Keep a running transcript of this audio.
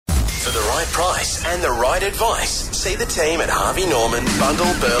For the right price and the right advice, see the team at Harvey Norman,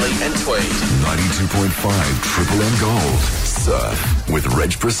 Bundall, Burleigh and Tweed. 92.5 Triple M Gold. Surf with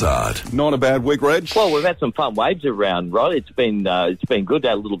Reg Prasad. Not a bad week, Reg. Well, we've had some fun waves around, right? It's been good to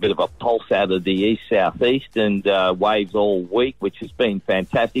have a little bit of a pulse out of the east-southeast and waves all week, which has been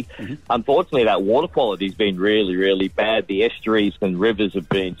fantastic. Mm-hmm. Unfortunately, that water quality has been really, really bad. The estuaries and rivers have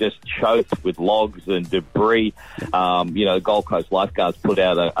been just choked with logs and debris. Gold Coast Lifeguards put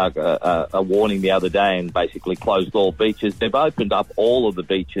out a warning the other day and basically closed all beaches. They've opened up all of the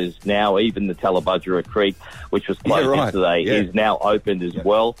beaches now, even the Tallabudgera Creek, which was closed yesterday, is now opened as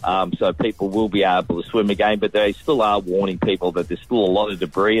well. So people will be able to swim again, but they still are warning people that there's still a lot of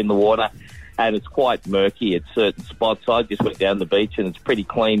debris in the water. And it's quite murky at certain spots. I just went down the beach and it's pretty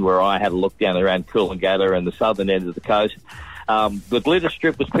clean where I had a look down around Coolangatta and the southern end of the coast. The glitter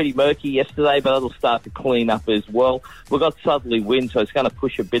strip was pretty murky yesterday, but it'll start to clean up as well. We've got southerly wind, so it's going to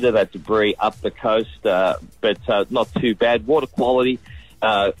push a bit of that debris up the coast, but not too bad. Water quality,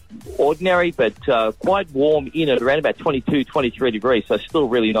 ordinary, but quite warm in at around about 22, 23 degrees, so still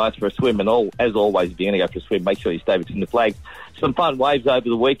really nice for a swim. And as always, if you're going to go for a swim, make sure you stay between the flags. Some fun waves over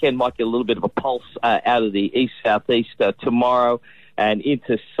the weekend. Might get a little bit of a pulse out of the east-southeast tomorrow. And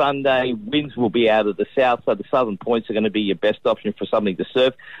into Sunday, winds will be out of the south, so the southern points are going to be your best option for something to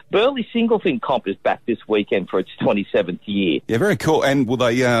surf. Burleigh Singlefin Comp is back this weekend for its 27th year. Yeah, very cool. And will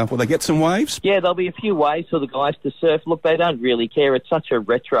they get some waves? Yeah, there'll be a few waves for the guys to surf. Look, they don't really care. It's such a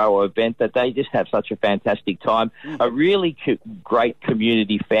retro event that they just have such a fantastic time. A really great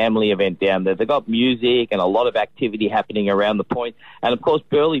community family event down there. They've got music and a lot of activity happening around the point. And, of course,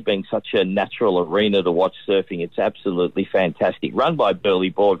 Burleigh being such a natural arena to watch surfing, it's absolutely fantastic. Run by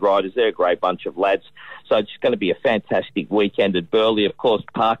Burleigh board riders. They're a great bunch of lads. So it's going to be a fantastic weekend at Burleigh. Of course,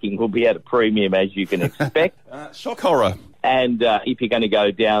 parking will be at a premium, as you can expect. Shock horror. And if you're going to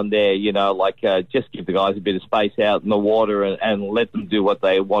go down there, just give the guys a bit of space out in the water and let them do what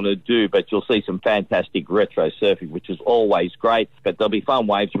they want to do. But you'll see some fantastic retro surfing, which is always great. But there'll be fun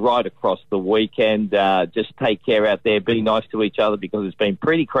waves right across the weekend. Just take care out there. Be nice to each other because it's been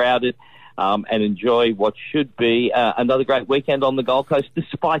pretty crowded. And enjoy what should be another great weekend on the Gold Coast,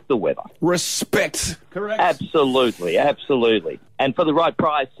 despite the weather. Respect. Correct. Absolutely, absolutely. And for the right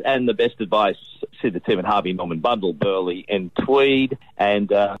price and the best advice, see the team at Harvey Norman, Bundall, Burleigh and Tweed.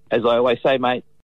 And as I always say, mate,